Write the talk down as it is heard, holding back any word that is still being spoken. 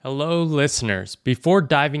Hello, listeners. Before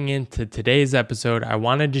diving into today's episode, I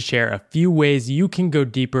wanted to share a few ways you can go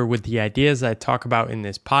deeper with the ideas I talk about in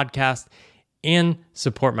this podcast and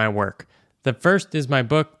support my work. The first is my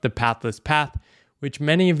book, The Pathless Path, which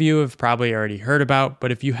many of you have probably already heard about,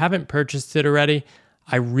 but if you haven't purchased it already,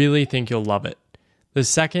 I really think you'll love it. The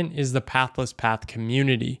second is the Pathless Path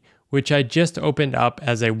community, which I just opened up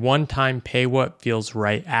as a one-time pay what feels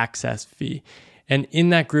right access fee. And in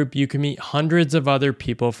that group, you can meet hundreds of other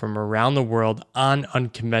people from around the world on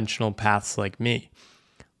unconventional paths like me.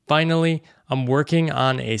 Finally, I'm working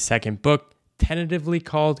on a second book, tentatively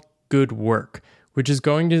called Good Work, which is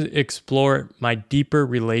going to explore my deeper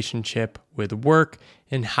relationship with work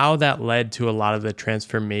and how that led to a lot of the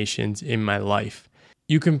transformations in my life.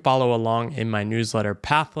 You can follow along in my newsletter,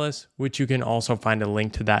 Pathless, which you can also find a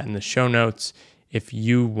link to that in the show notes if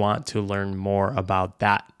you want to learn more about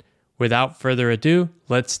that. Without further ado,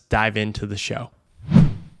 let's dive into the show.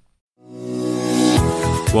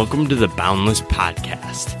 Welcome to the Boundless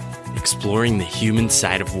Podcast, exploring the human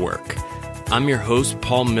side of work. I'm your host,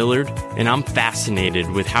 Paul Millard, and I'm fascinated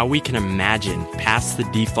with how we can imagine past the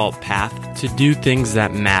default path to do things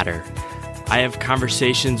that matter. I have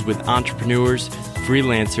conversations with entrepreneurs,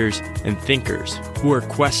 freelancers, and thinkers who are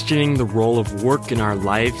questioning the role of work in our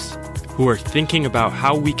lives, who are thinking about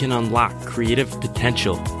how we can unlock creative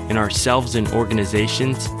potential in ourselves and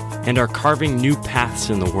organizations, and are carving new paths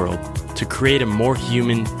in the world to create a more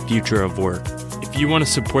human future of work. If you want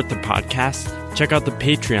to support the podcast, check out the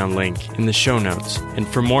Patreon link in the show notes. And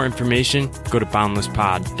for more information, go to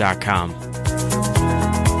boundlesspod.com.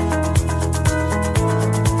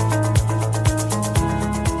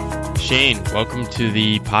 Shane, welcome to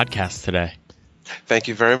the podcast today. Thank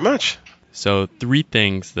you very much. So 3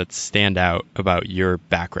 things that stand out about your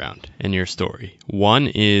background and your story. One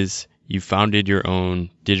is you founded your own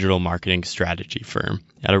digital marketing strategy firm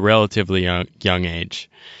at a relatively young age.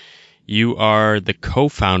 You are the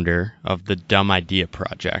co-founder of the Dumb Idea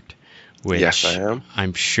Project, which yes, I am.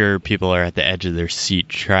 I'm sure people are at the edge of their seat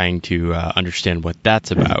trying to understand what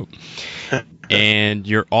that's about. And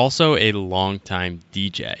you're also a longtime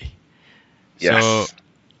DJ. Yes. So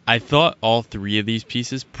I thought all 3 of these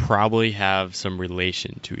pieces probably have some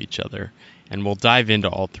relation to each other, and we'll dive into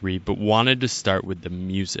all 3, but wanted to start with the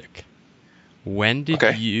music. When did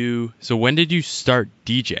you start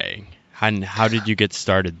DJing? And how did you get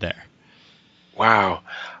started there? Wow.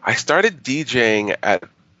 I started DJing at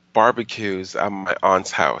barbecues at my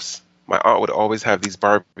aunt's house. My aunt would always have these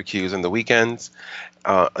barbecues on the weekends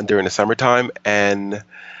during the summertime, and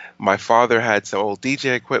my father had some old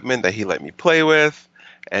DJ equipment that he let me play with.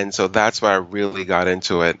 And so that's why I really got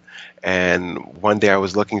into it. And one day I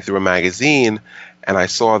was looking through a magazine and I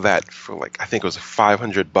saw that for I think it was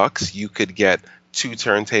 $500, you could get 2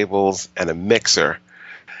 turntables and a mixer.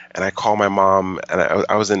 And I called my mom, and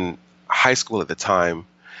I was in high school at the time.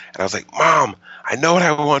 And I was like, Mom, I know what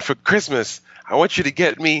I want for Christmas. I want you to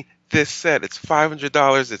get me this set. It's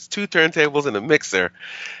 $500. It's 2 turntables and a mixer.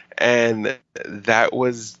 And that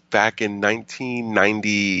was back in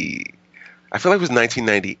 1990. I feel like it was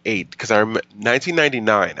 1998 because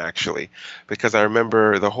 1999 actually, because I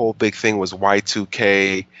remember the whole big thing was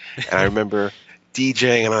Y2K, and I remember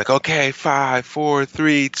DJing, and I'm like, okay, 5, 4,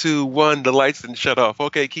 3, 2, 1, the lights didn't shut off.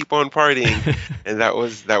 Okay, keep on partying, and that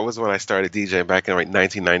was when I started DJing back in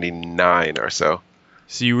 1999 or so.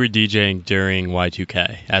 So you were DJing during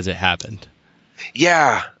Y2K as it happened.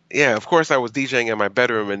 Yeah. Yeah, of course I was DJing in my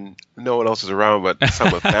bedroom and no one else was around but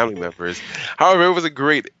some of family members. However, it was a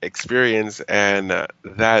great experience, and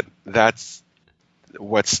that's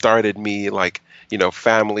what started me.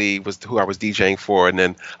 Family was who I was DJing for, and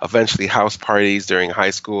then eventually house parties during high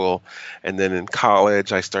school, and then in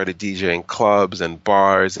college I started DJing clubs and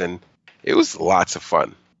bars, and it was lots of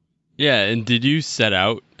fun. Yeah, and did you set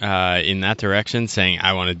out in that direction saying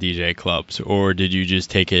I want to DJ clubs, or did you just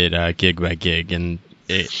take it gig by gig and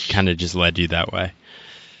it kind of just led you that way?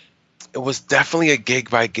 It was definitely a gig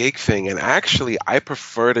by gig thing, and actually I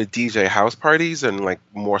prefer to DJ house parties and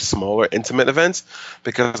more smaller intimate events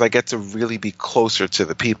because I get to really be closer to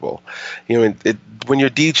the people. When you're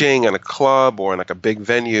DJing in a club or in a big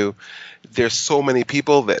venue, there's so many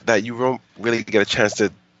people that you don't really get a chance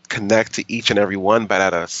to connect to each and every one. But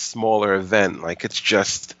at a smaller event,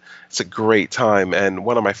 it's a great time. And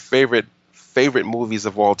one of my favorite movies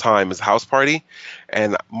of all time is House Party,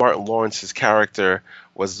 and Martin Lawrence's character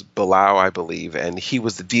was Bilal, I believe, and he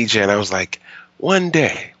was the DJ, and I was like, one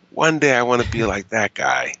day I want to be like that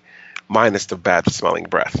guy, minus the bad smelling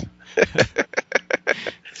breath.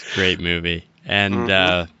 It's a great movie.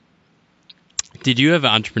 And Did you have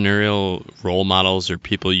entrepreneurial role models or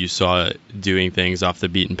people you saw doing things off the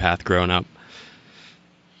beaten path growing up?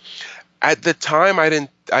 At the time, I didn't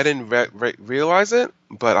realize it,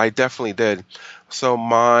 but I definitely did. So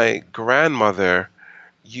my grandmother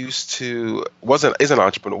used to wasn't is an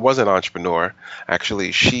entrepreneur was an entrepreneur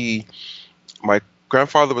actually. My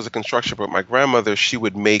grandfather was a construction, but my grandmother, she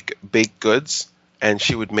would make baked goods, and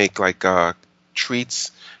she would make like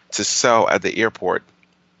treats to sell at the airport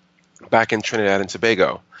back in Trinidad and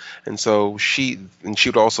Tobago. And so she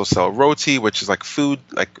would also sell roti, which is like food,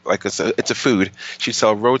 like it's a food. She'd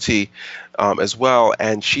sell roti as well,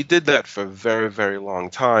 and she did that for a very, very long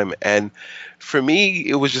time. And for me,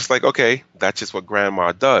 it was just like, okay, that's just what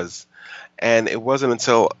grandma does. And it wasn't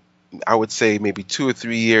until I would say maybe 2 or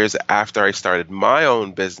 3 years after I started my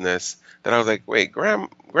own business that I was like, wait,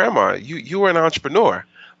 grandma, you were an entrepreneur.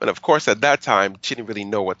 And of course, at that time, she didn't really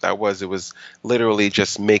know what that was. It was literally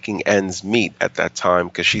just making ends meet at that time,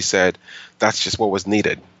 because she said that's just what was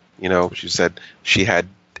needed. She said she had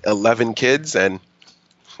 11 kids and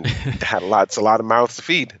had a lot of mouths to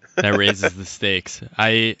feed. That raises the stakes.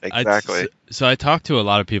 Exactly. So I talk to a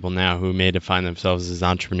lot of people now who may define themselves as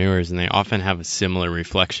entrepreneurs, and they often have a similar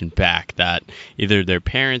reflection back that either their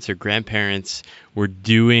parents or grandparents were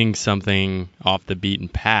doing something off the beaten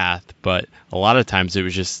path, but a lot of times it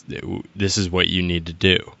was just, this is what you need to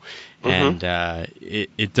do. Mm-hmm. And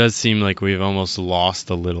it does seem like we've almost lost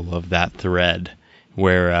a little of that thread,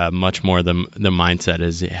 where much more the mindset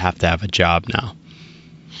is you have to have a job now.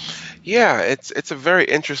 Yeah, it's a very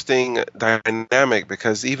interesting dynamic,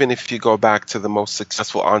 because even if you go back to the most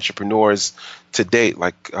successful entrepreneurs to date,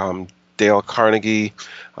 like Dale Carnegie,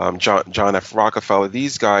 John F. Rockefeller,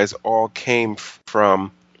 these guys all came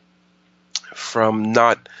from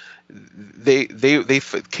not they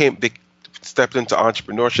stepped into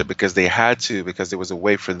entrepreneurship because they had to, because it was a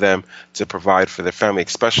way for them to provide for their family,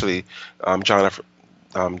 especially John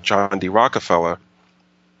D. Rockefeller.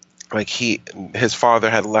 Like his father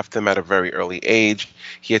had left him at a very early age.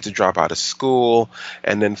 He had to drop out of school,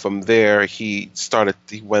 and then from there he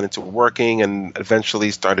went into working, and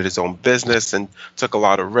eventually started his own business and took a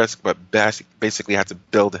lot of risk, but basically had to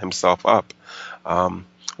build himself up.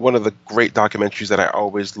 One of the great documentaries that I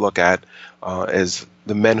always look at is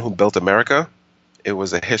The Men Who Built America. It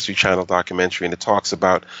was a History Channel documentary, and it talks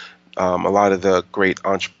about a lot of the great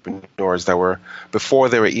entrepreneurs that were, before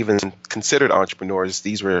they were even considered entrepreneurs,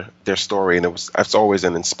 these were their story, and it's always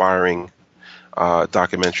an inspiring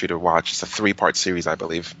documentary to watch. It's a 3-part series, I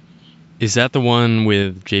believe. Is that the one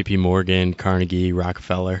with J.P. Morgan, Carnegie,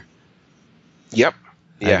 Rockefeller? Yep.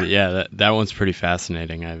 Yeah. That one's pretty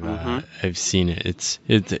fascinating. I've seen it.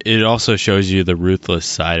 It also shows you the ruthless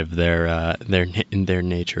side of their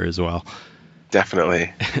nature as well.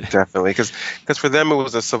 Definitely, because for them it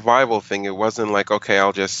was a survival thing. It wasn't like, okay,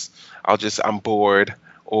 I'm bored,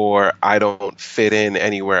 or I don't fit in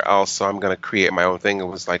anywhere else, so I'm going to create my own thing. It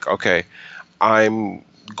was like, okay, I'm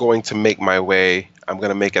going to make my way. I'm going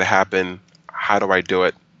to make it happen. How do I do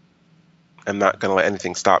it? I'm not going to let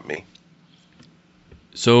anything stop me.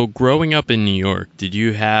 So growing up in New York, did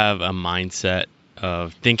you have a mindset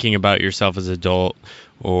of thinking about yourself as an adult,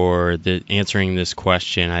 or answering this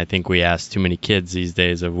question I think we ask too many kids these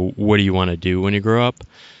days of, what do you want to do when you grow up?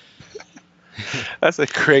 That's a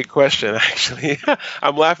great question, actually.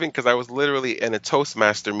 I'm laughing because I was literally in a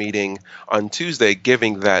Toastmaster meeting on Tuesday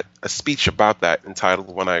giving a speech about that,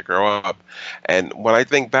 entitled When I Grow Up. And when I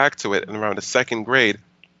think back to it, in around the second grade,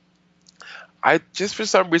 I just for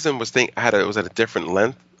some reason was it was at a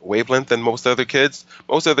different wavelength than most other kids.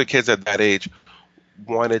 Most other kids at that age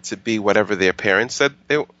wanted to be whatever their parents said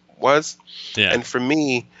it was. Yeah. And for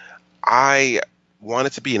me, I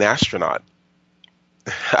wanted to be an astronaut.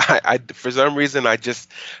 I for some reason, I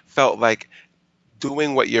just felt like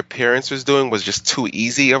doing what your parents was doing was just too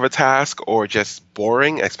easy of a task, or just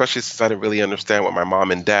boring, especially since I didn't really understand what my mom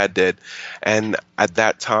and dad did. And at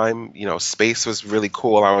that time, space was really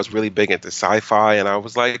cool. I was really big into sci-fi, and I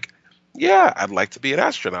was like, yeah, I'd like to be an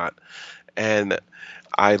astronaut. And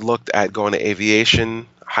I looked at going to aviation,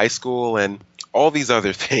 high school, and all these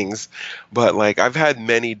other things. But I've had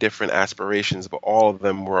many different aspirations, but all of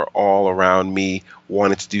them were all around me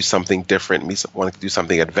wanting to do something different, me wanting to do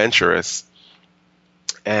something adventurous.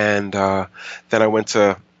 And then I went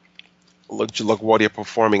to LaGuardia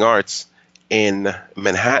Performing Arts in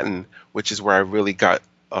Manhattan, which is where I really got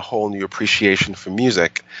a whole new appreciation for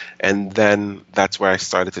music. And then that's where I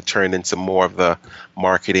started to turn into more of the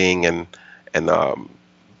marketing and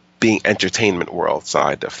being entertainment world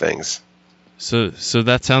side of things. So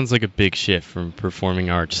that sounds like a big shift from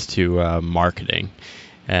performing arts to marketing.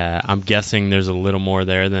 I'm guessing there's a little more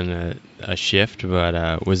there than a shift,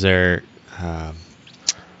 but was there,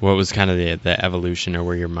 what was kind of the evolution or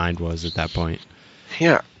where your mind was at that point?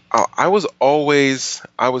 Yeah, I was always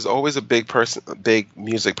a big person, a big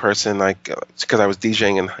music person, like because I was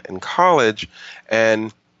DJing in college,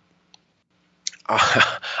 and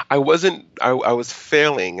I was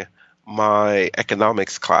failing my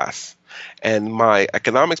economics class, and my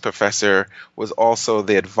economics professor was also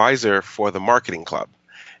the advisor for the marketing club,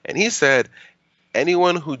 and he said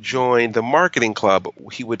anyone who joined the marketing club,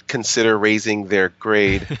 he would consider raising their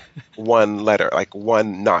grade one letter, like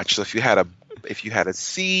one notch. So if you had a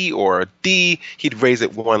C or a D, he'd raise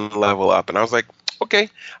it one level up. And I was like, okay,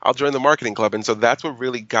 I'll join the marketing club. And so that's what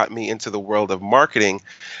really got me into the world of marketing.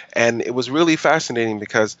 And it was really fascinating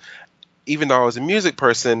because even though I was a music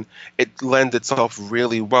person, it lent itself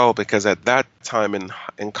really well because at that time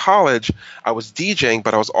in college, I was DJing,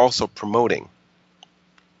 but I was also promoting.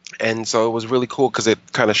 And so it was really cool because it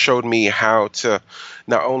kind of showed me how to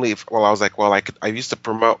not only, well, I was like, well, I used to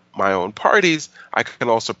promote my own parties. I can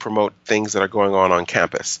also promote things that are going on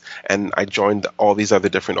campus. And I joined all these other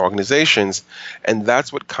different organizations. And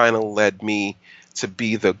that's what kind of led me to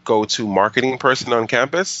be the go-to marketing person on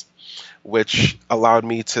campus, which allowed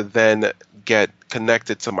me to then get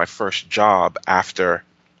connected to my first job after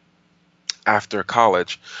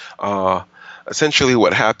college. Essentially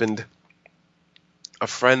what happened,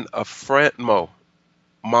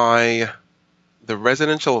 the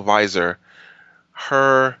residential advisor,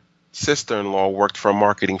 her sister-in-law worked for a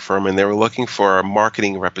marketing firm, and they were looking for a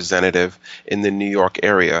marketing representative in the New York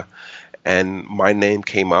area. And my name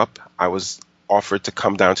came up. I was offered to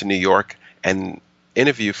come down to New York and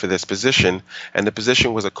interview for this position, and the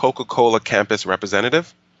position was a Coca-Cola campus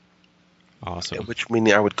representative. Awesome. Which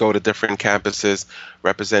meaning I would go to different campuses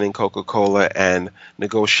representing Coca-Cola and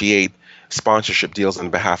negotiate sponsorship deals on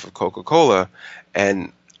behalf of Coca-Cola,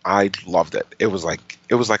 and I loved it. It was like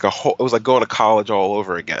going to college all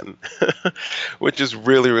over again, which is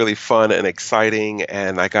really, really fun and exciting.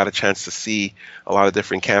 And I got a chance to see a lot of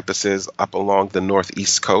different campuses up along the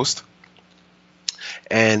Northeast coast.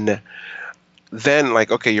 And then,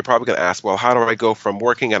 like, okay, you're probably going to ask, well, how do I go from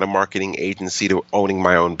working at a marketing agency to owning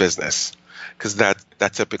my own business? Because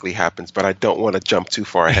that typically happens, but I don't want to jump too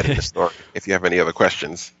far ahead in the story if you have any other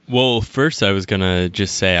questions. Well, first I was going to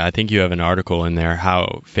just say, I think you have an article in there,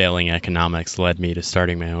 how failing economics led me to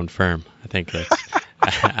starting my own firm. I think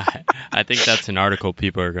that's an article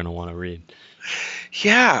people are going to want to read.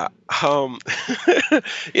 Yeah.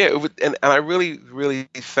 Yeah. And I really, really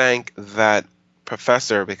thank that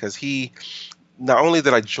professor because not only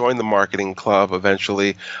did I join the marketing club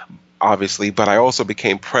eventually, obviously, but I also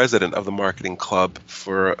became president of the marketing club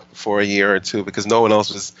for a year or two because no one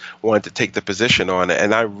else wanted to take the position on it,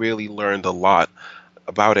 and I really learned a lot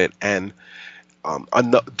about it. And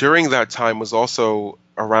during that time was also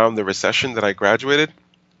around the recession that I graduated,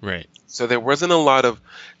 right? So there wasn't a lot of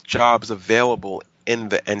jobs available in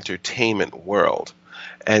the entertainment world,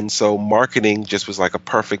 and so marketing just was like a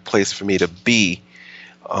perfect place for me to be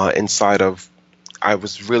inside of. I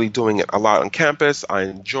was really doing it a lot on campus. I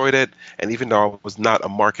enjoyed it. And even though I was not a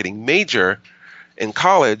marketing major in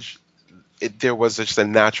college, there was just a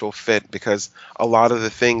natural fit because a lot of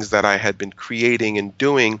the things that I had been creating and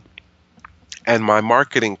doing and my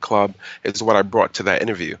marketing club is what I brought to that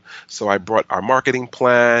interview. So I brought our marketing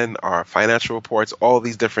plan, our financial reports, all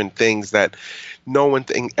these different things that no one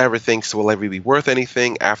ever thinks will ever be worth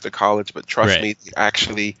anything after college. But trust me, they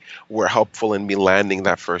actually were helpful in me landing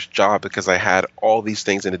that first job because I had all these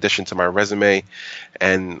things in addition to my resume.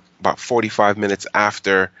 And about 45 minutes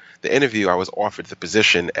after the interview, I was offered the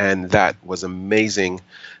position. And that was amazing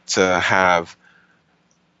to have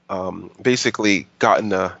basically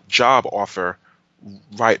gotten a job offer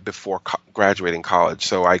right before graduating college.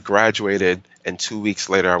 So I graduated, and 2 weeks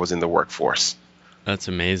later, I was in the workforce. That's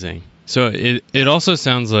amazing. So it also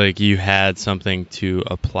sounds like you had something to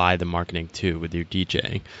apply the marketing to with your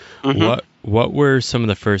DJing. Mm-hmm. What were some of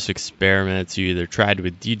the first experiments you either tried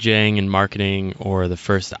with DJing and marketing, or the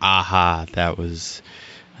first aha that was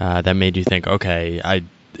that made you think, okay,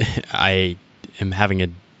 I am having a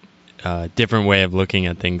different way of looking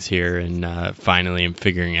at things here, and finally I'm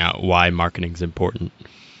figuring out why marketing is important?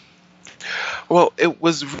 Well, it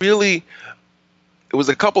was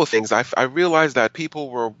a couple of things. I realized that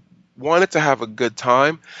people wanted to have a good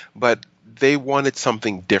time, but they wanted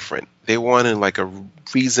something different. They wanted like a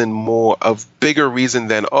bigger reason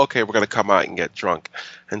than, okay, we're going to come out and get drunk.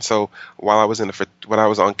 And so when I was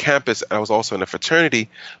on campus, and I was also in a fraternity,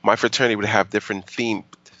 my fraternity would have different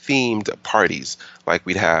themed parties. Like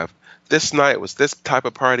we'd have this night was this type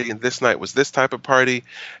of party and this night was this type of party.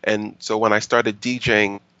 And so when I started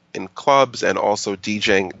DJing in clubs and also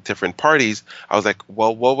DJing different parties, I was like,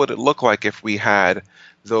 well, what would it look like if we had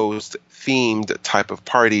those themed type of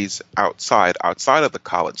parties outside of the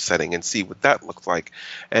college setting, and see what that looked like.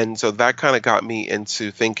 And so that kind of got me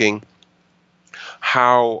into thinking,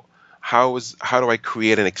 how do I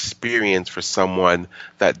create an experience for someone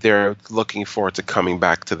that they're looking forward to coming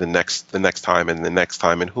back to the next time and the next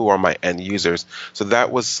time, and who are my end users? So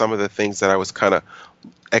that was some of the things that I was kind of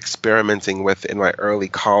experimenting with in my early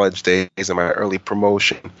college days and my early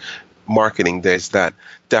promotion marketing days, that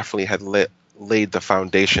definitely had laid the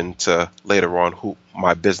foundation to later on who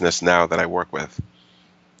my business now that I work with.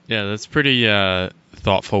 Yeah, that's pretty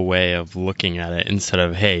thoughtful way of looking at it. Instead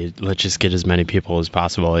of, hey, let's just get as many people as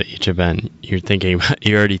possible at each event, you're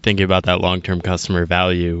already thinking about that long-term customer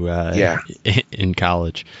value in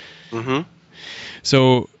college. Mm-hmm.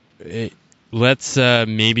 So let's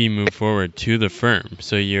maybe move forward to the firm.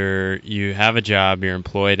 So you have a job, you're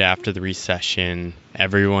employed after the recession.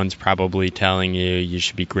 Everyone's probably telling you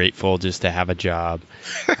should be grateful just to have a job.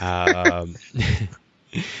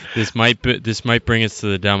 This might bring us to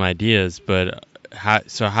the dumb ideas, but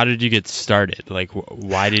how did you get started? Like,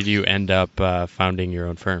 why did you end up founding your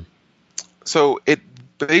own firm? So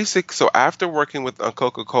after working with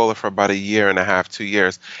Coca-Cola for about a year and a half, 2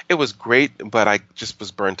 years, it was great, but I just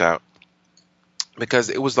was burnt out. Because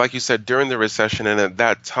it was, like you said, during the recession, and at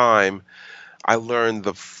that time, I learned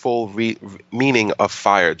the full meaning of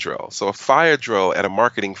fire drill. So a fire drill at a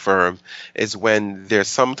marketing firm is when there's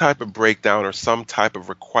some type of breakdown or some type of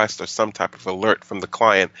request or some type of alert from the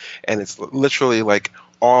client, and it's literally like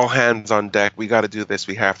all hands on deck. We got to do this.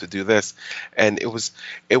 We have to do this. And it was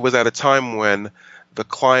at a time when the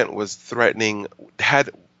client was wasn't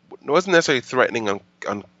necessarily threatening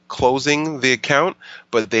on closing the account,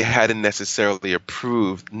 but they hadn't necessarily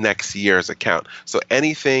approved next year's account. So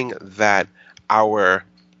anything that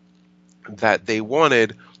they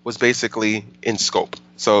wanted was basically in scope.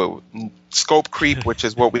 So scope creep, which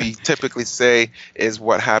is what we typically say is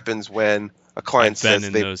what happens when a client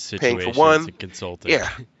says they're paying for one. Yeah,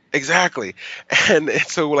 exactly. And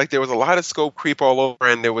so like there was a lot of scope creep all over,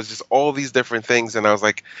 and there was just all these different things, and I was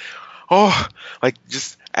like, oh, like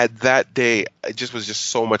just at that day, it just was just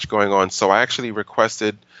so much going on. So I actually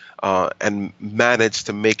requested and managed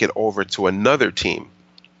to make it over to another team,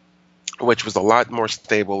 which was a lot more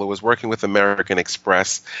stable. It was working with American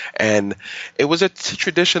Express, and it was a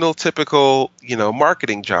traditional, typical,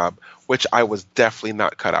 marketing job, which I was definitely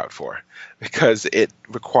not cut out for, because it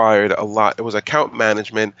required a lot. It was account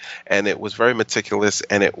management, and it was very meticulous,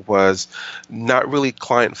 and it was not really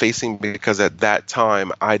client facing, because at that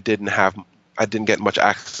time I didn't get much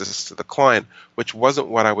access to the client, which wasn't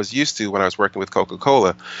what I was used to when I was working with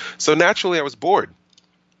Coca-Cola. So naturally I was bored.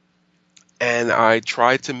 And I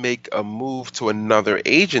tried to make a move to another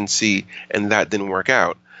agency, and that didn't work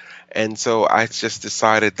out. And so I just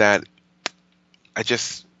decided that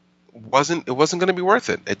it wasn't going to be worth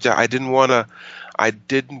it. I didn't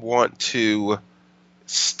want to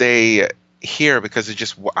stay here,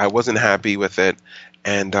 because I wasn't happy with it.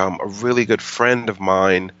 And a really good friend of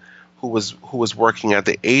mine who was working at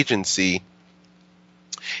the agency,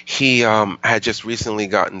 he had just recently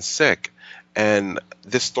gotten sick. And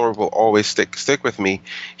this story will always stick with me.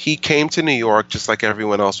 He came to New York just like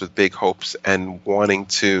everyone else, with big hopes and wanting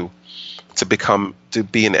to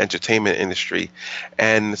be in the entertainment industry.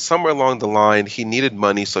 And somewhere along the line, he needed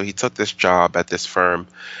money, so he took this job at this firm.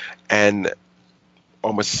 And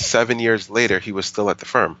almost 7 years later, he was still at the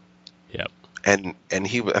firm. Yep. And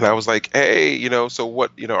I was like, hey, so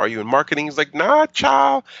what, are you in marketing? He's like, nah,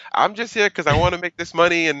 child, I'm just here because I want to make this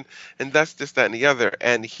money, and that's this, that, and the other.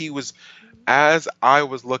 And as I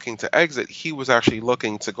was looking to exit, he was actually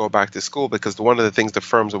looking to go back to school, because one of the things the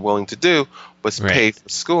firms are willing to do was pay for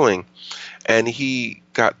schooling. And he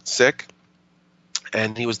got sick,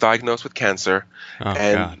 and he was diagnosed with cancer,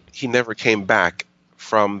 God. He never came back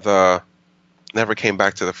to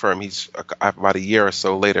the firm. He's about a year or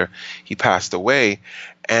so later, he passed away.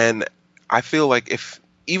 And I feel like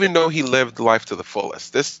even though he lived life to the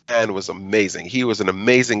fullest, this man was amazing. He was an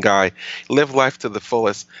amazing guy. He lived life to the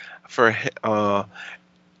fullest. If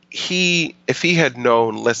he had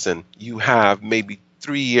known, listen, you have maybe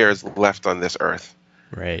 3 years left on this earth.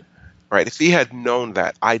 Right. If he had known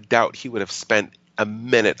that, I doubt he would have spent a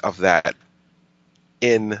minute of that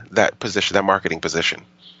in that position, that marketing position.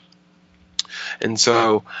 And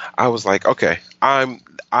so I was like, okay, I'm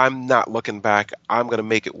not looking back. I'm going to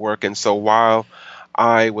make it work. And so while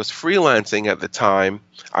I was freelancing at the time,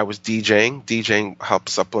 I was DJing. DJing helped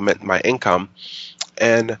supplement my income.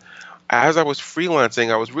 And as I was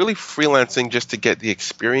freelancing, I was really freelancing just to get the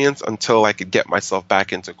experience until I could get myself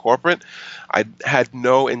back into corporate. I had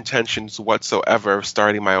no intentions whatsoever of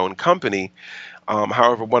starting my own company.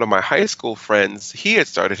 However, one of my high school friends, he had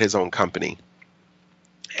started his own company.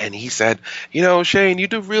 And he said, Shane, you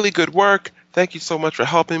do really good work. Thank you so much for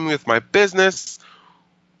helping me with my business.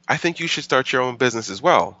 I think you should start your own business as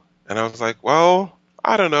well. And I was like, well,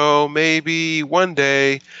 I don't know, maybe one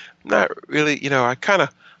day. Not really, I kind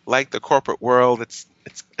of like the corporate world. It's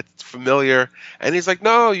familiar. And he's like,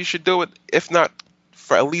 no, you should do it, if not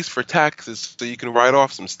for at least for taxes, so you can write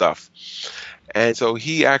off some stuff. And so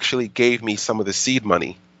he actually gave me some of the seed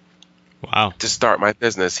money. Wow. To start my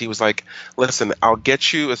business. He was like, listen, I'll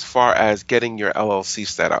get you as far as getting your LLC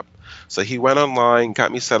set up. So he went online,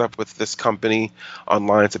 got me set up with this company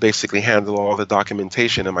online to basically handle all the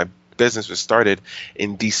documentation, and my business was started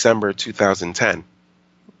in December 2010.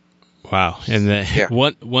 Wow.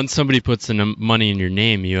 And once somebody puts some money in your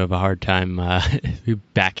name, you have a hard time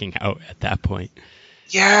backing out at that point.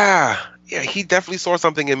 Yeah, he definitely saw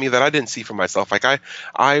something in me that I didn't see for myself. Like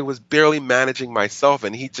I was barely managing myself,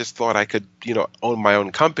 and he just thought I could, own my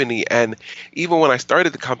own company. And even when I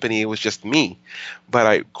started the company, it was just me. But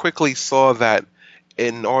I quickly saw that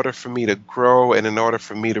in order for me to grow and in order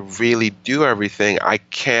for me to really do everything, I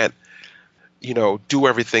can't, do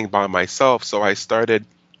everything by myself. So I started,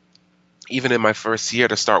 even in my first year,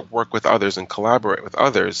 to start work with others and collaborate with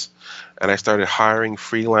others. And I started hiring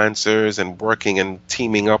freelancers and working and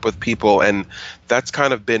teaming up with people. And that's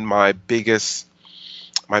kind of been my biggest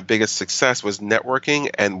success, was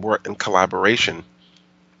networking and work and collaboration.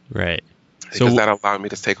 Right. Because that allowed me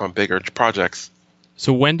to take on bigger projects.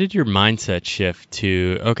 So when did your mindset shift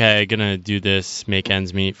to, okay, I'm going to do this, make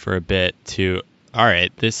ends meet for a bit, to, all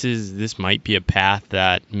right, this might be a path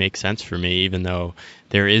that makes sense for me, even though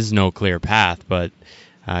there is no clear path, but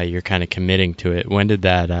you're kind of committing to it. When did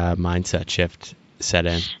that mindset shift set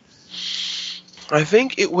in? I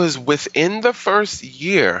think it was within the first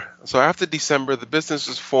year. So after December, the business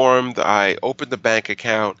was formed. I opened a bank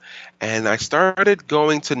account, and I started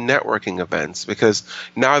going to networking events, because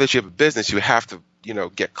now that you have a business, you have to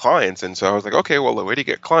get clients. And so I was like, okay, well, where do you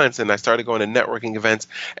get clients? And I started going to networking events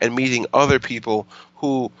and meeting other people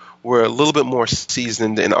who were a little bit more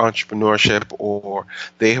seasoned in entrepreneurship, or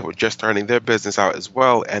they were just starting their business out as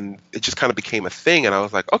well. And it just kind of became a thing. And I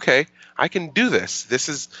was like, okay, I can do this. This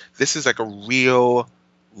is like a real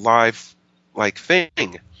life like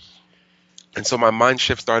thing. And so my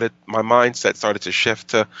mindset started to shift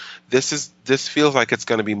to this feels like it's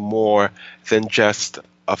going to be more than just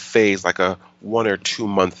a phase, like a 1 or 2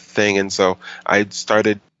 month thing. And so I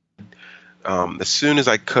started as soon as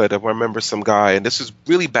I could. I remember some guy, and this was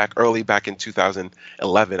really back in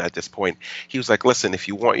 2011 at this point. He was like, listen, if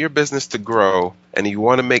you want your business to grow and you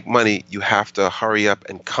want to make money, you have to hurry up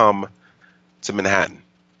and come to Manhattan.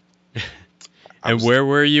 And where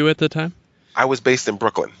were you at the time? I was based in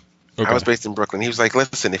Brooklyn. Okay. I was based in Brooklyn. He was like,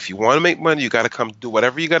 listen, if you want to make money, you got to come do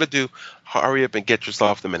whatever you got to do. Hurry up and get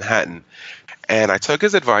yourself to Manhattan. And I took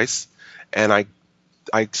his advice, and I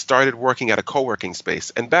started working at a co-working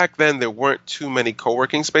space. And back then, there weren't too many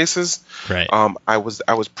co-working spaces. Right. I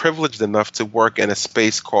was privileged enough to work in a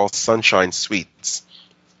space called Sunshine Suites.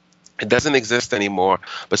 It doesn't exist anymore,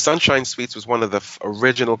 but Sunshine Suites was one of the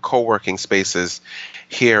original co-working spaces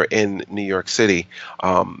here in New York City.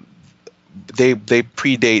 They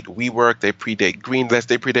predate WeWork, they predate Greenlist,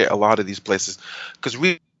 they predate a lot of these places, because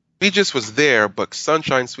Regis was there, but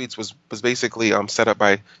Sunshine Suites was basically set up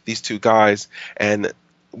by these two guys, and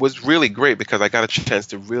was really great because I got a chance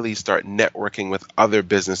to really start networking with other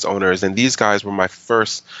business owners, and these guys were my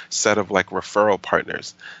first set of like referral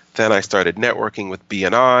partners. Then I started networking with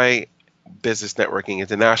BNI, Business Networking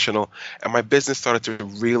International, and my business started to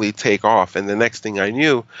really take off. And the next thing I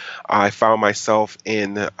knew, I found myself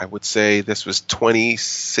in, I would say this was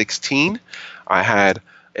 2016. I had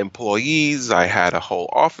employees, I had a whole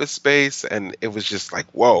office space, and it was just like,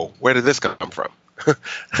 whoa, where did this come from? So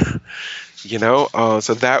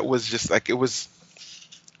that was just like, it was,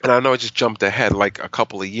 and I know I just jumped ahead like a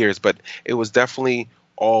couple of years, but it was definitely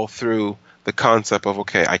all through the concept of,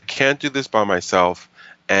 okay, I can't do this by myself,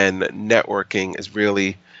 and networking is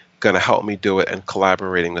really going to help me do it, and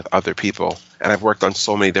collaborating with other people. And I've worked on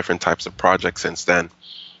so many different types of projects since then.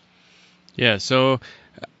 Yeah, so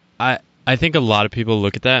I think a lot of people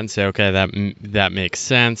look at that and say, okay, that makes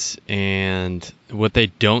sense. And what they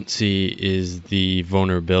don't see is the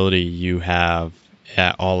vulnerability you have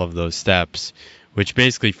at all of those steps, which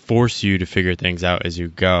basically force you to figure things out as you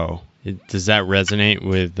go. Does that resonate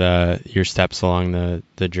with your steps along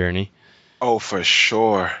the journey? Oh, for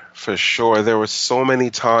sure. For sure. There were so many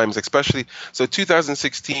times, especially, so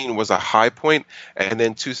 2016 was a high point, and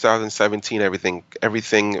then 2017,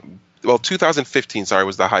 well, 2015, sorry,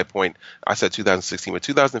 was the high point. I said 2016, but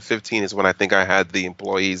 2015 is when I think I had the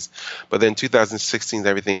employees. But then 2016,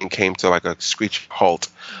 everything came to like a screeching halt.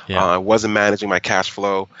 Yeah. I wasn't managing my cash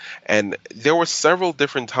flow. And there were several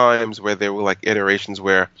different times where there were like iterations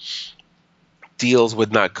where deals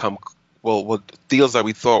would not come, well, deals that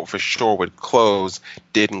we thought for sure would close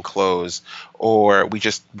didn't close, or we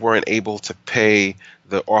just weren't able to pay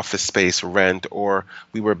the office space rent, or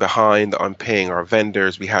we were behind on paying our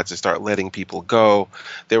vendors. We had to start letting people go.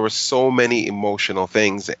 There were so many emotional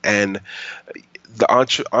things, and the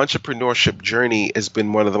entrepreneurship journey has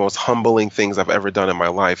been one of the most humbling things I've ever done in my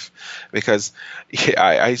life, because yeah,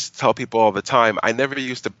 I used to tell people all the time, I never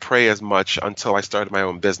used to pray as much until I started my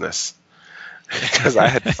own business. Because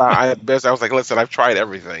I was like, listen, I've tried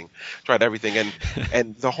everything,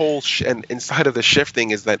 and the whole and inside of the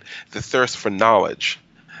shifting is that the thirst for knowledge.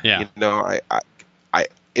 Yeah. You know,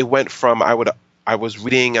 it went from I was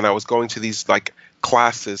reading and I was going to these like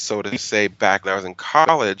classes, so to say, back when I was in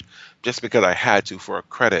college, just because I had to for a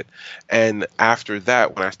credit. And after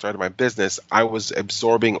that, when I started my business, I was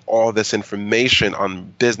absorbing all this information on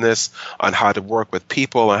business, on how to work with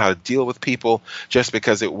people, on how to deal with people, just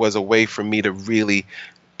because it was a way for me to really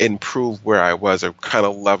improve where I was, or kind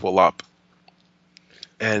of level up.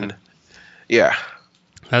 And yeah.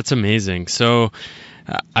 That's amazing. So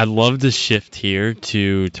I love the shift here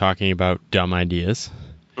to talking about dumb ideas.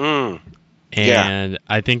 Yeah. And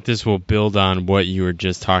I think this will build on what you were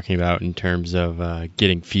just talking about in terms of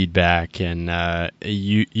getting feedback, and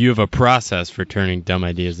you have a process for turning dumb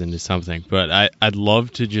ideas into something. But I'd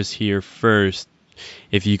love to just hear first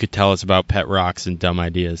if you could tell us about Pet Rocks and dumb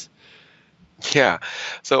ideas. Yeah.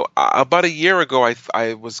 So about a year ago,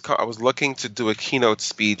 I was looking to do a keynote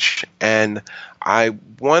speech, and I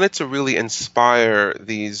wanted to really inspire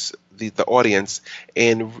the audience,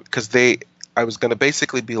 and because I was going to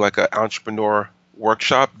basically be like an entrepreneur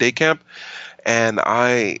workshop day camp, and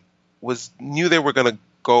I knew they were going to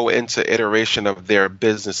go into iteration of their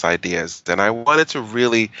business ideas, and I wanted to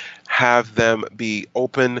really have them be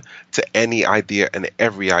open to any idea and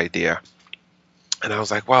every idea. And I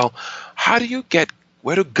was like, well, where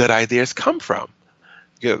do good ideas come from?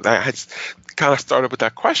 I had kind of started with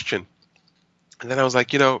that question. And then I was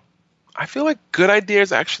like, I feel like good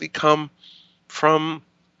ideas actually come from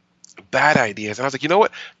bad ideas. And I was like, you know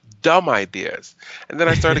what? Dumb ideas. And then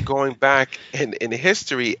I started going back in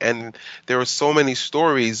history, and there were so many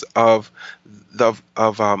stories of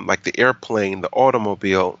like the airplane, the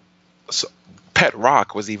automobile. So Pet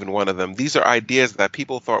Rock was even one of them. These are ideas that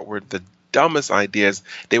people thought were the dumbest ideas.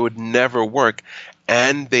 They would never work,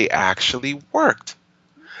 and they actually worked.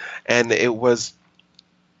 And it wasn't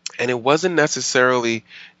necessarily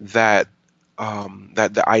that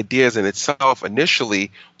that the ideas in itself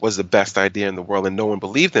initially was the best idea in the world and no one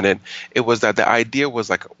believed in it. It was that the idea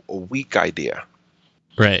was like a weak idea.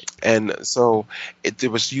 Right. And so it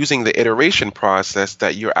was using the iteration process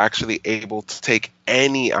that you're actually able to take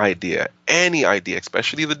any idea,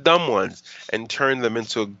 especially the dumb ones, and turn them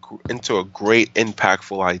into a great,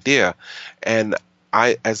 impactful idea. And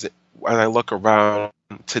as I look around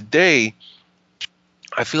today,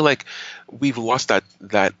 I feel like we've lost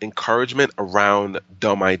that encouragement around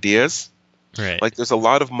dumb ideas. Right. Like there's a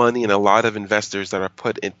lot of money and a lot of investors that are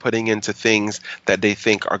putting into things that they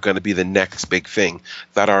think are going to be the next big thing,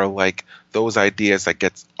 that are like those ideas that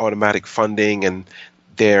get automatic funding, and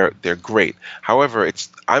they're great. However,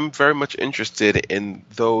 I'm very much interested in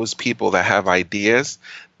those people that have ideas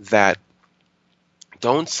that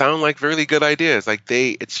don't sound like really good ideas. Like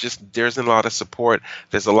it's just, there's a lot of support.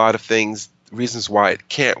 There's a lot of reasons why it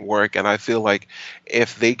can't work, and I feel like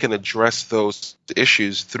if they can address those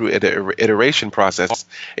issues through an iteration process,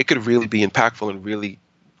 it could really be impactful and really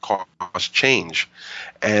cause change.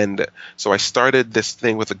 And so I started this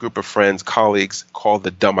thing with a group of friends, colleagues, called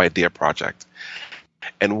the Dumb Idea Project.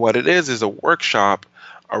 And what it is a workshop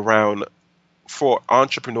for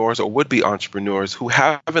entrepreneurs or would-be entrepreneurs who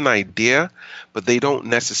have an idea, but they don't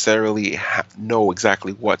necessarily know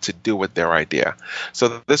exactly what to do with their idea.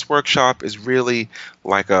 So this workshop is really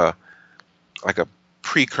like a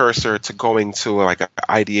precursor to going to like an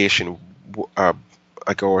ideation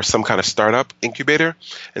or some kind of startup incubator.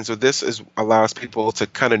 And so this allows people to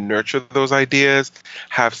kind of nurture those ideas,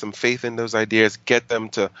 have some faith in those ideas, get them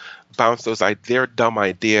to bounce their dumb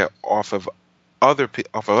idea off of other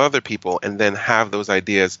people, and then have those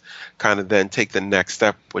ideas kind of then take the next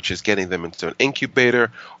step, which is getting them into an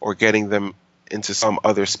incubator or getting them into some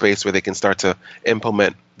other space where they can start to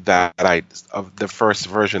implement of the first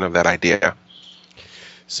version of that idea.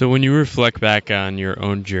 So when you reflect back on your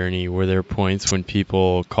own journey, were there points when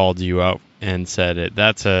people called you out and said,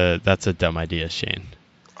 that's a dumb idea, Shane?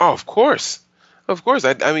 Oh, of course. Of course.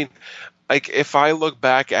 I mean, like if I look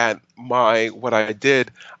back at what I did,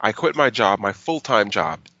 I quit my job, my full-time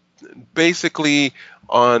job, basically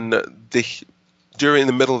during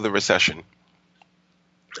the middle of the recession.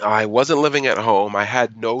 I wasn't living at home. I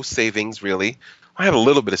had no savings really. I had a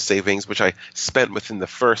little bit of savings, which I spent within the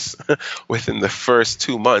first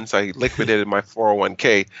 2 months. I liquidated my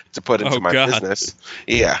 401k to put into my business.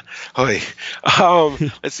 Yeah.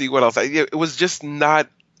 Let's see what else. It was just not.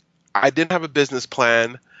 I didn't have a business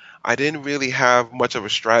plan. I didn't really have much of a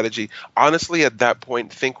strategy. Honestly, at that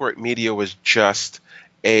point, ThinkWork Media was just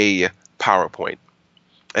a PowerPoint,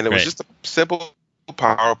 and it was just a simple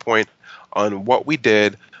PowerPoint on what we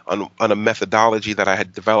did, on a methodology that I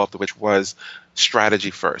had developed, which was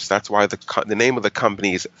strategy first. That's why the name of the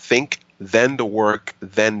company is Think, Then the Work,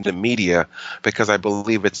 Then the Media, because I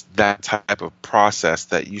believe it's that type of process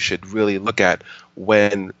that you should really look at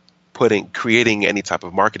when creating any type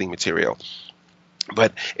of marketing material.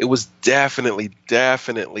 But it was definitely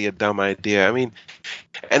a dumb idea. I mean,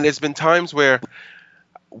 and there's been times where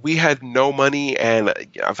we had no money, and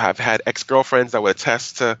I've had ex-girlfriends that would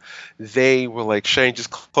attest to. They were like, "Shane, just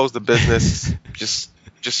close the business, just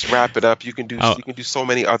wrap it up. You can do so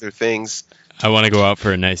many other things. I want to go out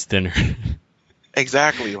for a nice dinner."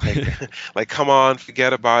 Exactly, like come on,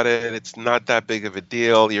 forget about it. It's not that big of a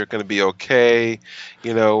deal. You're going to be okay,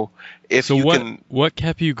 you know. What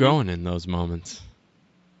kept you going in those moments?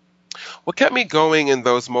 What kept me going in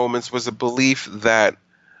those moments was a belief that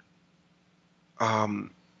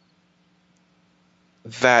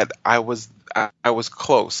that I was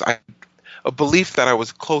close. A belief that I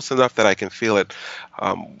was close enough that I can feel it.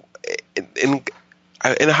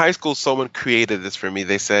 In high school, someone created this for me.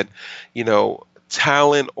 They said, you know,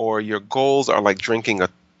 talent or your goals are like drinking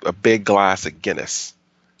a big glass of Guinness,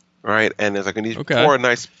 right? And it's like when you pour a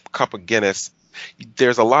nice cup of Guinness,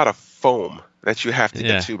 there's a lot of foam that you have to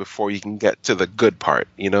get to before you can get to the good part,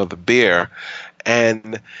 you know, the beer.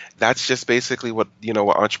 And that's just basically what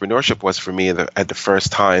entrepreneurship was for me at the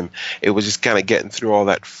first time. It was just kind of getting through all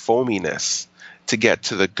that foaminess to get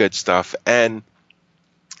to the good stuff. And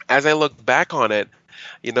as I look back on it,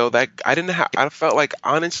 you know, that I felt like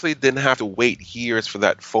honestly didn't have to wait years for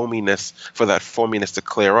that foaminess to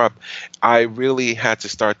clear up. I really had to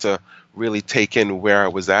start to really take in where I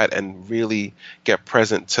was at and really get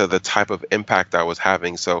present to the type of impact I was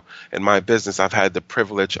having. So in my business, I've had the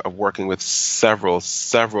privilege of working with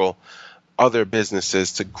several other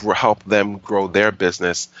businesses to help them grow their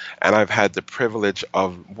business. And I've had the privilege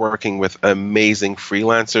of working with amazing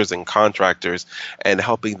freelancers and contractors and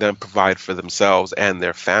helping them provide for themselves and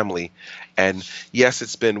their family. And yes,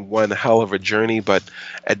 it's been one hell of a journey, but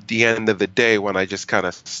at the end of the day, when I just kind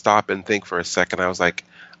of stop and think for a second, I was like,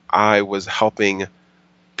 I was helping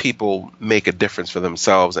people make a difference for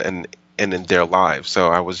themselves and in their lives. So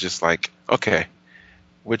I was just like, okay,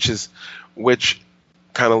 which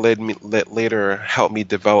kind of later helped me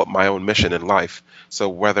develop my own mission in life. So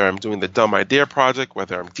whether I'm doing the Dumb Idea Project,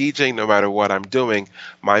 whether I'm DJing, no matter what I'm doing,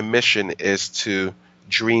 my mission is to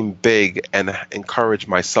dream big and encourage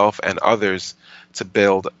myself and others to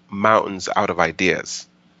build mountains out of ideas.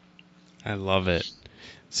 I love it.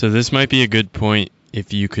 So this might be a good point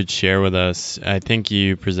if you could share with us. I think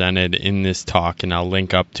you presented in this talk, and I'll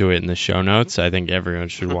link up to it in the show notes. I think everyone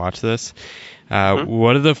should watch this.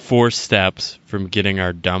 What are the 4 steps from getting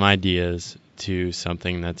our dumb ideas to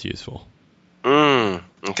something that's useful?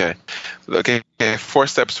 Okay. 4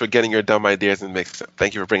 steps for getting your dumb ideas and makes sense.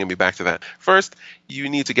 Thank you for bringing me back to that. First, you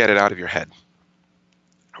need to get it out of your head.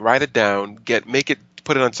 Write it down.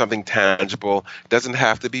 Put it on something tangible. It doesn't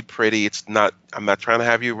have to be pretty. I'm not trying to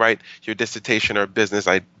have you write your dissertation or business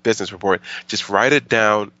report. Just write it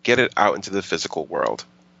down, get it out into the physical world.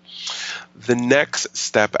 The next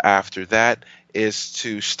step after that is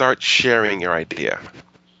to start sharing your idea.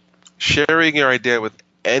 Sharing your idea with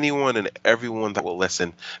anyone and everyone that will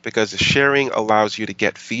listen, because sharing allows you to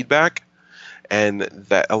get feedback, and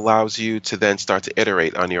that allows you to then start to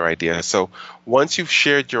iterate on your idea. So once you've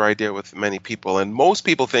shared your idea with many people, and most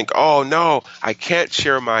people think, oh no, I can't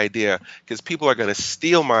share my idea because people are going to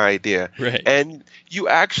steal my idea. Right. And you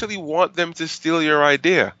actually want them to steal your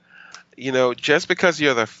idea. You know, just because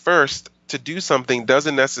you're the first to do something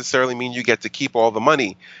doesn't necessarily mean you get to keep all the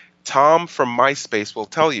money. Tom from MySpace will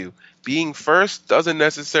tell you, being first doesn't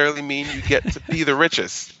necessarily mean you get to be the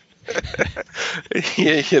richest.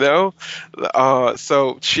 you know,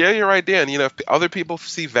 so share your idea, and if other people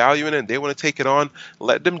see value in it and they want to take it on,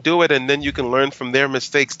 let them do it, and then you can learn from their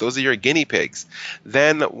mistakes. Those are your guinea pigs.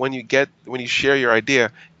 Then when you share your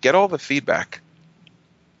idea, get all the feedback.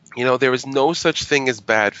 There is no such thing as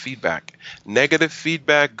bad feedback. Negative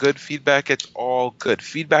feedback, good feedback, it's all good.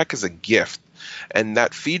 Feedback is a gift. And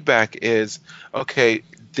that feedback is, okay,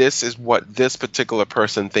 this is what this particular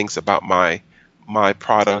person thinks about my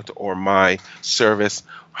product or my service.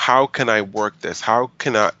 How can I work this?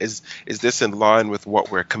 Is this in line with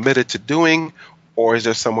what we're committed to doing? Or is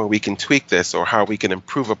there somewhere we can tweak this, or how we can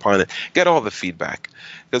improve upon it? Get all the feedback.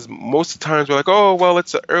 Because most of the times we're like, oh, well,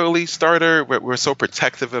 it's an early starter. We're so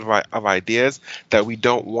protective of ideas that we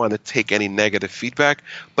don't want to take any negative feedback.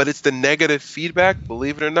 But it's the negative feedback,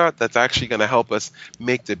 believe it or not, that's actually going to help us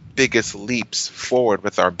make the biggest leaps forward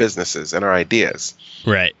with our businesses and our ideas.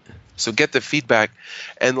 Right. So get the feedback.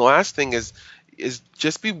 And the last thing is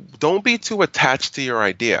just don't be too attached to your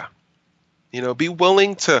idea. Be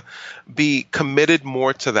willing to be committed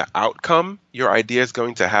more to the outcome your idea is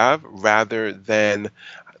going to have rather than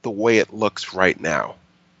the way it looks right now.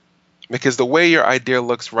 Because the way your idea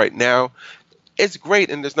looks right now, it's great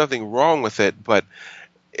and there's nothing wrong with it, but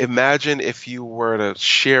imagine if you were to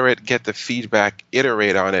share it, get the feedback,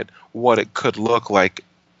 iterate on it, what it could look like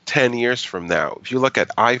 10 years from now. If you look at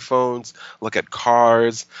iPhones, look at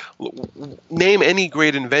cars, name any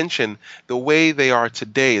great invention, the way they are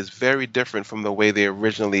today is very different from the way they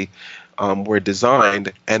originally were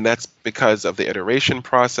designed, and that's because of the iteration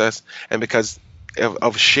process and because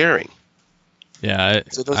of sharing. Yeah.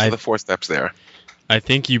 So those are the 4 steps there. I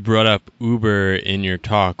think you brought up Uber in your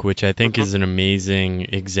talk, which I think is an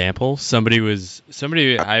amazing example. I was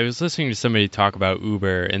listening to somebody talk about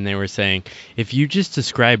Uber, and they were saying, if you just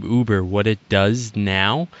describe Uber, what it does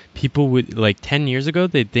now, people would, 10 years ago,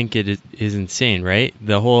 they'd think it is insane, right?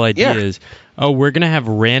 The whole idea is, oh, we're going to have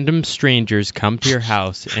random strangers come to your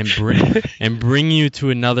house and bring you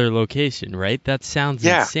to another location, right? That sounds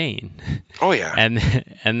insane. Oh, yeah.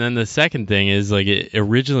 And then the second thing is, it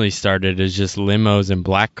originally started as just limos and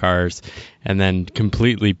black cars, and then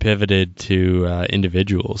completely pivoted to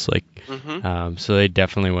individuals. So they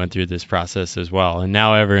definitely went through this process as well. And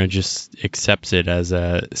now everyone just accepts it as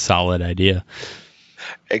a solid idea.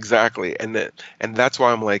 Exactly. And that's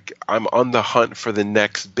why I'm on the hunt for the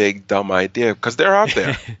next big dumb idea, because they're out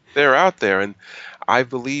there. They're out there. And I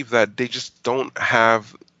believe that they just don't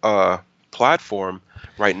have a platform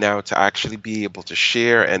right now to actually be able to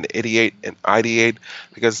share and ideate,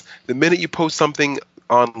 because the minute you post something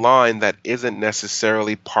online that isn't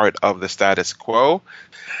necessarily part of the status quo,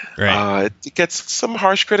 right, it gets some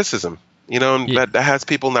harsh criticism, that has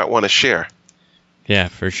people not want to share. Yeah,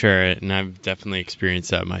 for sure. And I've definitely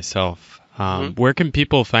experienced that myself. Where can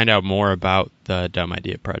people find out more about the Dumb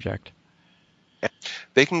Idea Project?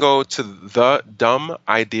 They can go to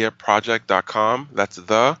thedumbideaproject.com. That's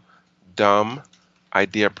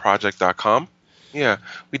thedumbideaproject.com. Yeah,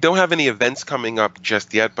 we don't have any events coming up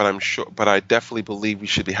just yet, but I definitely believe we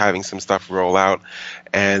should be having some stuff roll out.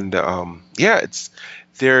 And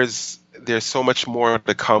there's so much more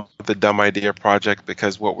to come with the Dumb Idea Project,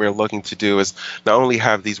 because what we're looking to do is not only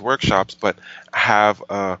have these workshops, but have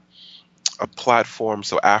a platform.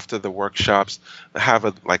 So after the workshops, have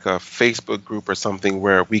a Facebook group or something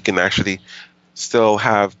where we can actually still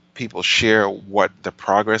have people share what the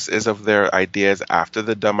progress is of their ideas after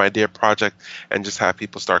the Dumb Idea Project, and just have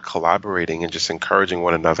people start collaborating and just encouraging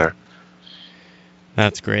one another.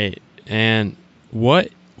 That's great. And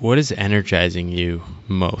what is energizing you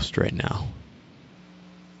most right now?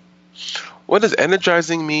 What is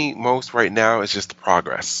energizing me most right now is just the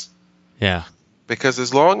progress. Yeah. Because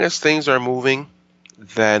as long as things are moving,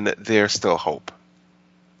 then there's still hope.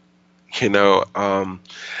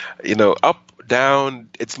 Up, down,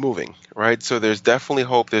 it's moving, right? So there's definitely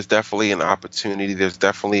hope. There's definitely an opportunity. There's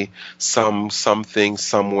definitely something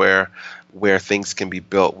somewhere where things can be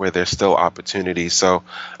built, where there's still opportunity. So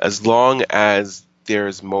as long as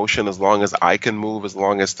there's motion, as long as I can move, as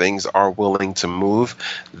long as things are willing to move,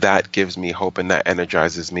 that gives me hope and that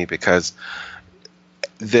energizes me, because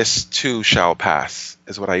this too shall pass,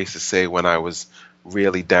 is what I used to say when I was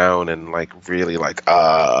really down and what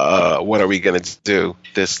are we going to do?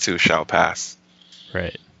 This too shall pass.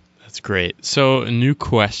 Right. That's great. So a new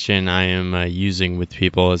question I am using with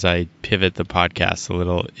people as I pivot the podcast a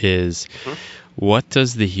little is, what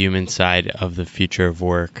does the human side of the future of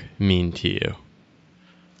work mean to you?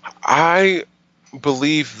 I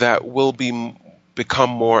believe that we'll become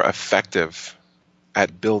more effective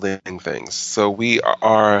at building things. So we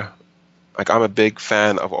are like I'm a big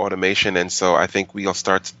fan of automation, and so I think we'll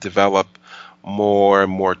start to develop more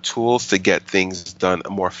and more tools to get things done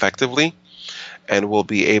more effectively, and we'll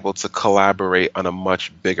be able to collaborate on a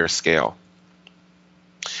much bigger scale.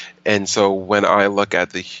 And so when I look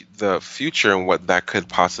at the future and what that could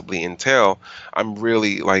possibly entail, I'm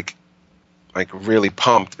really really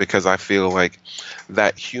pumped, because I feel like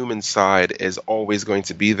that human side is always going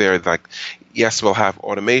to be there. Like, yes, we'll have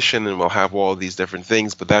automation and we'll have all these different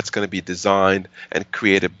things, but that's going to be designed and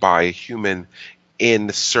created by a human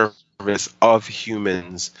in service of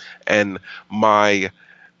humans. And my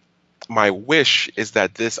wish is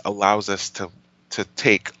that this allows us to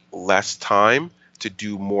take less time to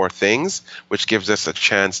do more things, which gives us a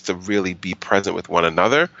chance to really be present with one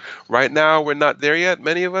another. Right now, we're not there yet,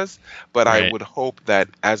 many of us, but Right. I would hope that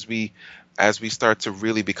as we start to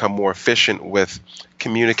really become more efficient with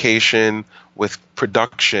communication, with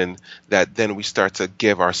production, that then we start to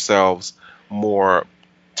give ourselves more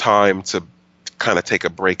time to kind of take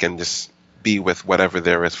a break and just be with whatever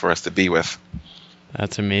there is for us to be with.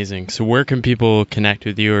 That's amazing. So where can people connect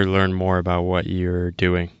with you or learn more about what you're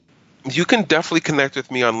doing? You can definitely connect with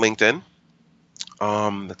me on LinkedIn.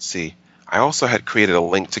 Let's see. I also had created a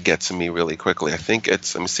link to get to me really quickly. I think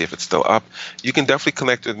let me see if it's still up. You can definitely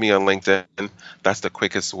connect with me on LinkedIn. That's the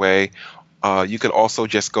quickest way. You can also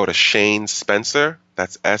just go to Shane Spencer.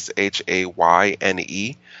 That's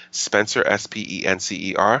SHAYNE, Spencer,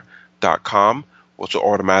 SPENCER.com, which will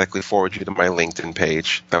automatically forward you to my LinkedIn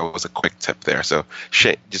page. That was a quick tip there. So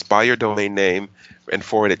just buy your domain name and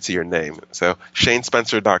forward it to your name. So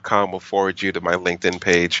ShaneSpencer.com will forward you to my LinkedIn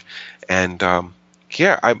page. And I'm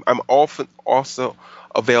often also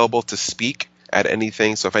available to speak at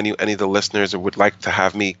anything. So if any of the listeners would like to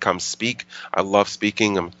have me come speak, I love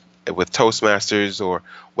speaking with Toastmasters or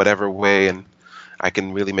whatever way, and I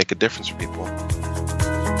can really make a difference for people.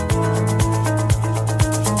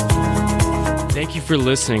 Thank you for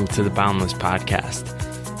listening to the Boundless Podcast.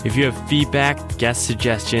 If you have feedback, guest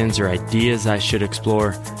suggestions, or ideas I should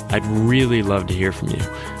explore, I'd really love to hear from you.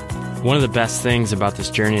 One of the best things about this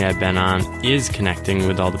journey I've been on is connecting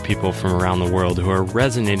with all the people from around the world who are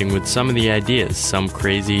resonating with some of the ideas, some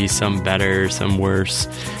crazy, some better, some worse,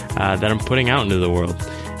 that I'm putting out into the world.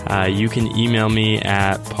 You can email me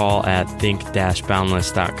at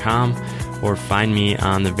paul@think-boundless.com or find me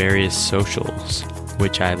on the various socials,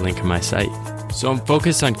 which I link in my site. So I'm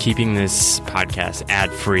focused on keeping this podcast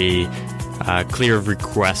ad-free, clear of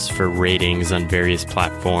requests for ratings on various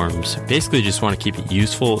platforms. Basically just want to keep it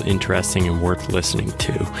useful, interesting, and worth listening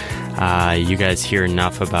to. You guys hear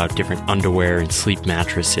enough about different underwear and sleep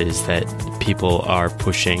mattresses that people are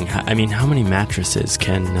pushing. I mean, how many mattresses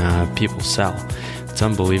can people sell? It's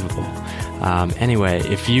unbelievable. Anyway,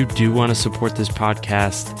 if you do want to support this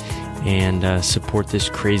podcast and support this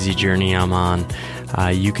crazy journey I'm on,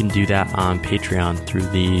 you can do that on Patreon through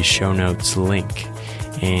the show notes link.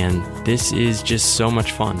 And this is just so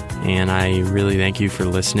much fun, and I really thank you for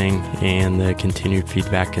listening and the continued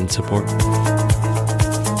feedback and support.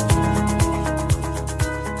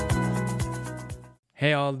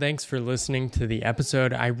 Hey all, thanks for listening to the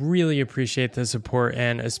episode. I really appreciate the support,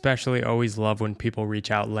 and especially always love when people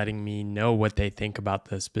reach out letting me know what they think about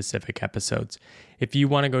the specific episodes. If you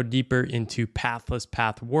want to go deeper into Pathless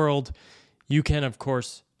Path world, you can, of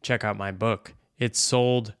course, check out my book. It's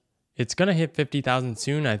sold. It's going to hit 50,000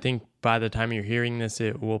 soon. I think by the time you're hearing this,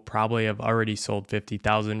 it will probably have already sold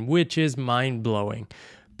 50,000, which is mind-blowing.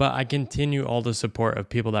 But I continue all the support of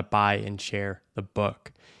people that buy and share the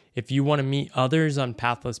book. If you want to meet others on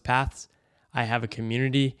Pathless Paths, I have a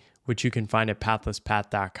community, which you can find at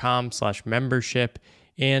pathlesspath.com/membership.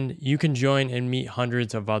 And you can join and meet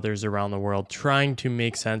hundreds of others around the world trying to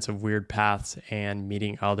make sense of weird paths and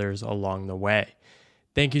meeting others along the way.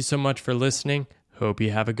 Thank you so much for listening. Hope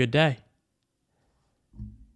you have a good day.